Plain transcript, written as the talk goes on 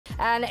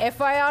An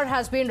FIR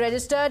has been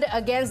registered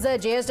against the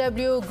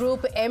JSW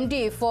Group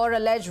MD for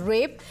alleged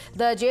rape.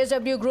 The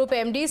JSW Group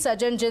MD,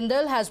 Sajjan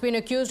Jindal, has been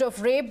accused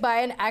of rape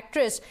by an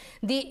actress.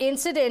 The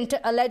incident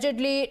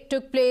allegedly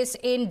took place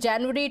in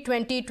January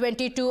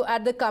 2022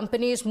 at the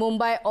company's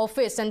Mumbai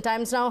office. And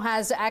Times Now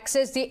has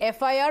accessed the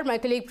FIR. My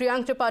colleague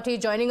Priyank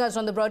Tripathi joining us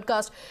on the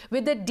broadcast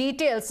with the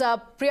details.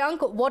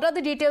 Priyank, what are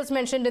the details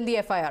mentioned in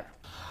the FIR?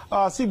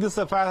 See, this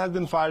FIR has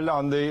been filed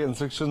on the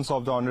instructions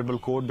of the Honorable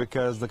Court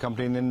because the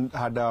complainant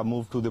had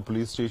moved to the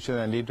police station,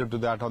 and later to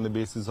that, on the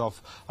basis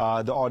of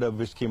the order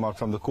which came out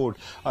from the court,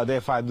 the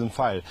FIR has been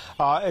filed.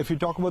 If you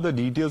talk about the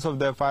details of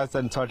the FIR,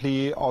 then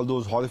certainly all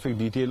those horrific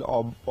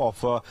details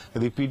of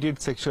repeated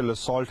sexual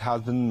assault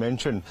has been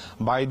mentioned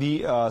by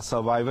the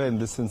survivor in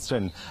this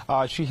incident.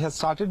 She has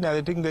started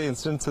narrating the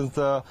incident since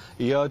the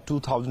year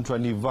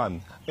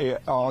 2021.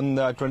 On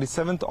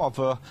 27th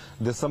of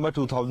December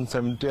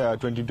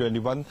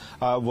 2021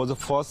 was the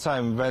first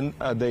time when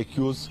the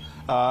accused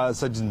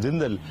Sajjan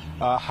Jindal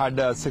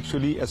had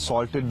sexually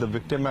assaulted the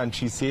victim, and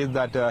she says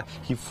that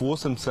he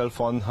forced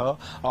himself on her,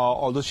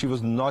 although she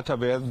was not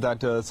aware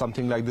that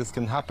something like this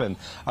can happen.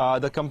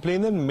 The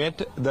complainant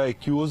met the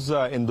accused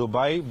in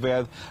Dubai,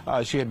 where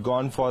she had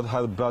gone for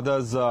her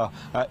brother's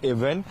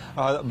event.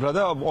 Her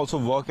brother also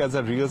worked as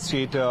a real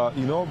estate,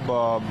 person,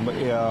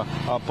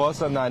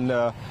 and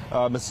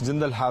Mr.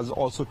 Jindal has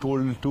also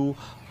told to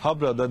her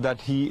brother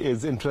that he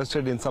is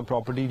interested in some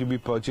property to be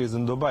purchased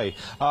in Dubai.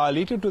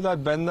 Later to that,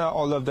 when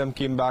all of them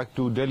came back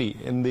to Delhi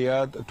in the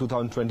year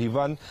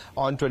 2021,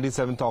 on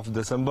 27th of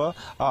December,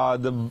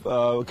 the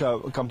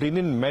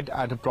complainant met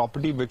at a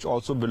property which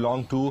also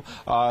belonged to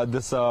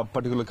this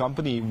particular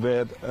company,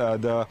 where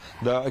the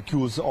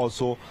accused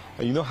also,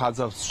 has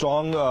a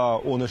strong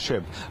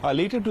ownership.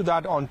 Later to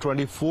that, on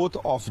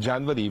 24th of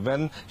January,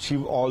 when she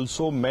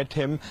also met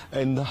him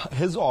in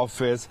his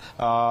office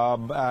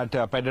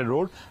at Pedder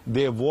Road,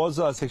 there was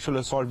a sexual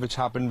assault which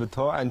happened with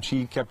her, and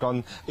she kept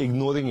on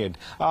ignoring it.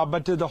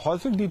 But the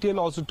horrific detail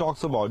also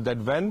talks about that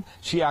when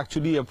she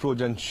actually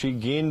approached and she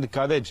gained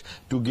courage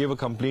to give a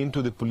complaint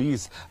to the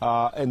police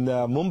in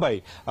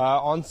Mumbai,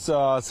 on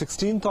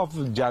 16th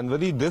of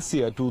January this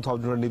year,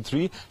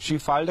 2023, she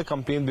filed a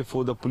complaint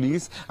before the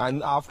police,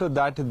 and after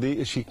that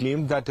she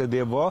claimed that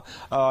there were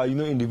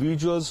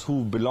individuals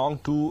who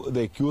belonged to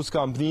the accused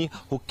company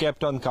who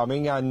kept on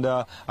coming and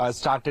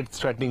started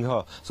threatening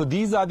her. So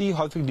these are the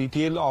horrific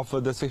detail of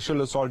the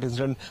sexual assault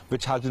incident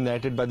which has been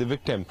narrated by the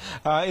victim.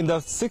 In the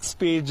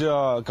 6-page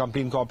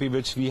complaint copy,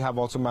 which we have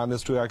also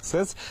managed to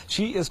access,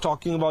 she is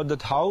talking about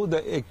that how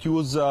the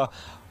accused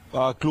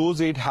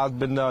close aide has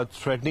been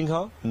threatening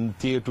her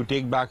to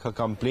take back her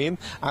complaint,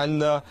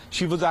 and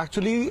she was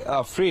actually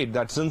afraid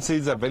that since he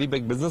is a very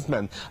big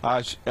businessman,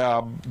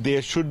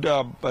 there should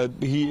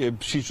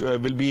she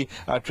will be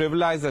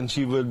trivialized, and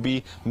she will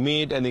be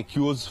made an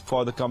accused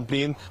for the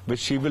complaint which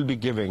she will be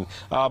giving.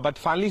 But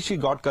finally she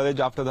got courage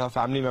after her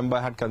family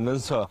member had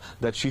convinced her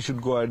that she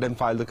should go ahead and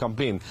file the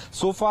complaint.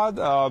 So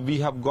far we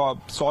have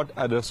sought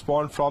a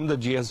response from the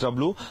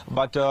JSW,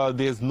 but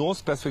there is no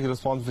specific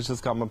response which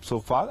has come up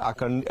so far.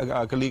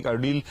 Our colleague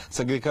Ardil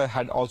Sagrikar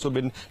had also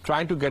been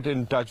trying to get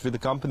in touch with the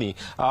company.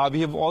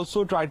 We have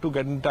also tried to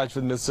get in touch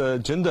with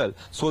Mr. Jindal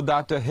so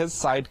that his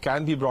side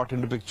can be brought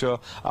into picture,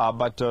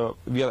 but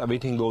we are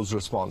awaiting those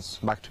response.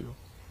 Back to you.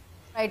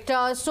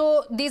 Right.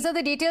 So these are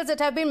the details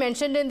that have been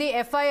mentioned in the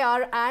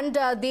FIR, and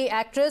the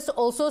actress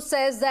also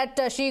says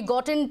that she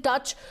got in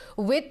touch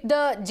with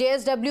the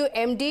JSW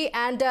MD,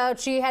 and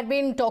she had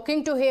been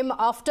talking to him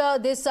after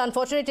this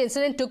unfortunate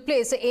incident took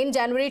place in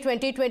January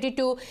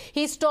 2022.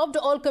 He stopped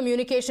all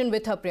communication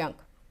with her, Priyank.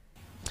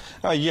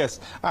 Yes,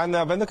 and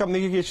when the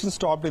communication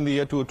stopped in the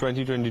year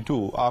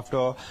 2022,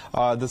 after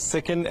the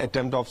second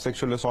attempt of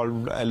sexual assault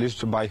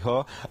alleged by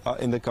her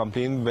in the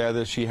complaint,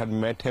 where she had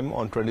met him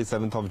on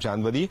 27th of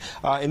January,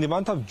 in the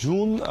month of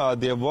June,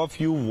 there were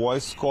few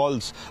voice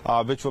calls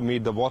which were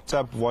made. The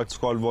WhatsApp voice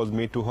call was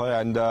made to her,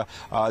 and the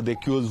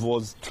accused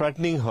was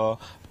threatening her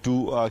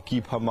to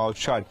keep her mouth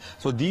shut.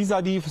 So these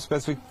are the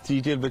specific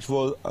details which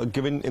were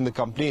given in the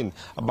complaint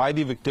by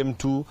the victim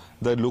to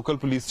the local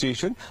police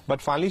station. But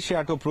finally she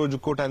had to approach the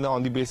court, and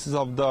on the basis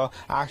of the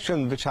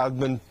action which has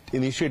been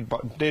initiated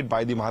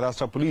by the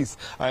Maharashtra police,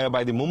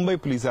 by the Mumbai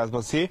police as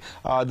per se,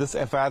 this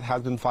FIR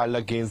has been filed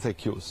against the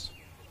accused.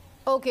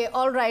 Okay,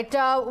 all right.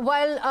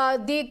 While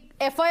the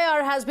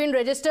FIR has been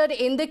registered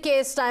in the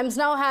case, Times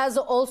Now has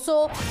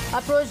also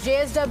approached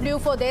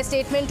JSW for their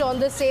statement on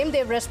the same.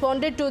 They've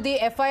responded to the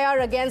FIR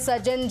against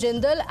Sajjan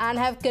Jindal and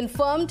have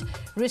confirmed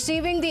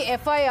receiving the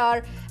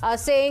FIR,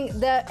 saying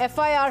the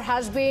FIR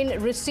has been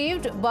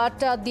received, but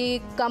the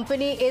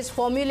company is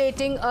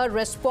formulating a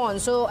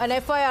response. So an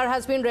FIR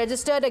has been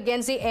registered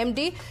against the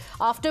MD,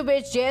 after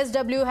which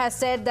JSW has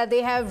said that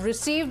they have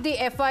received the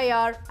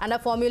FIR and are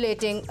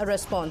formulating a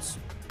response.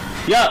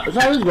 Yeah, so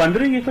I was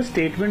wondering if a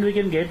statement we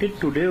can get it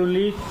today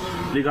only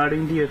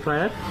regarding the FIR.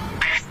 I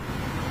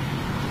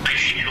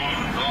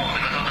don't know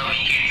because of the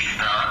weekends.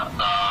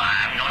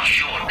 I'm not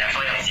sure. That's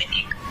why I'm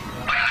thinking.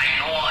 But I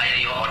know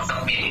your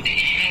WhatsApp meeting.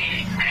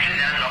 Actually,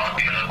 there are a lot of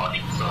people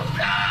calling. So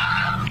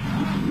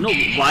No,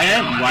 why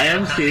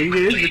I'm saying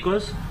is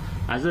because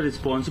as a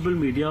responsible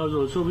media house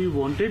also we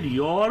wanted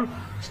your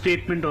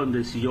statement on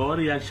this, your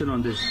reaction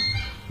on this.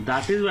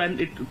 That is when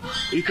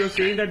if you're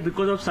saying that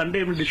because of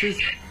Sunday, I mean, this is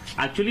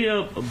actually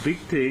a big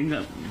thing.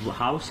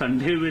 How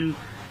Sunday will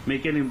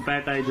make an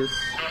impact, I just.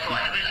 No,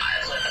 I'm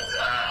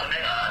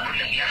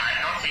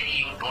not saying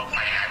you don't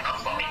file. I'm not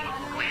stopping you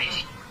to do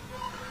anything.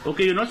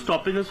 Okay, you're not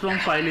stopping us from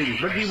filing,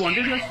 but we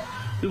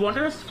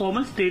wanted a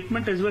formal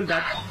statement as well.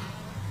 That.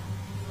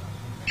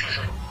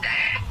 So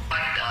that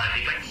part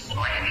depends on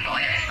the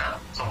lawyers now.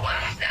 So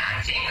once the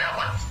action,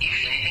 once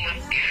if anything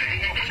is ready,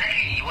 then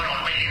definitely you are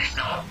on my list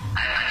now.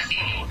 I'm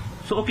seeing you.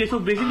 So okay, so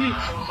basically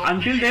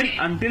until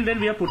then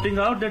we are putting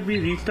out that we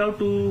reached out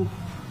to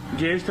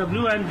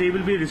JSW and they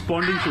will be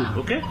responding soon.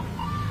 Okay.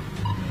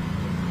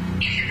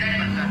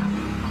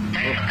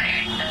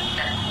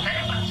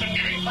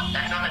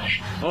 That's not an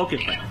issue. Okay,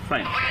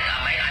 fine. But I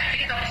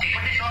think the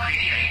statement is not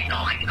ready right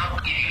now. I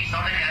cannot give you. It's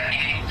not that I'm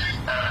giving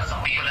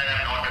some people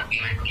are not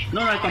given.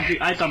 No, I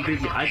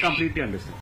completely understand.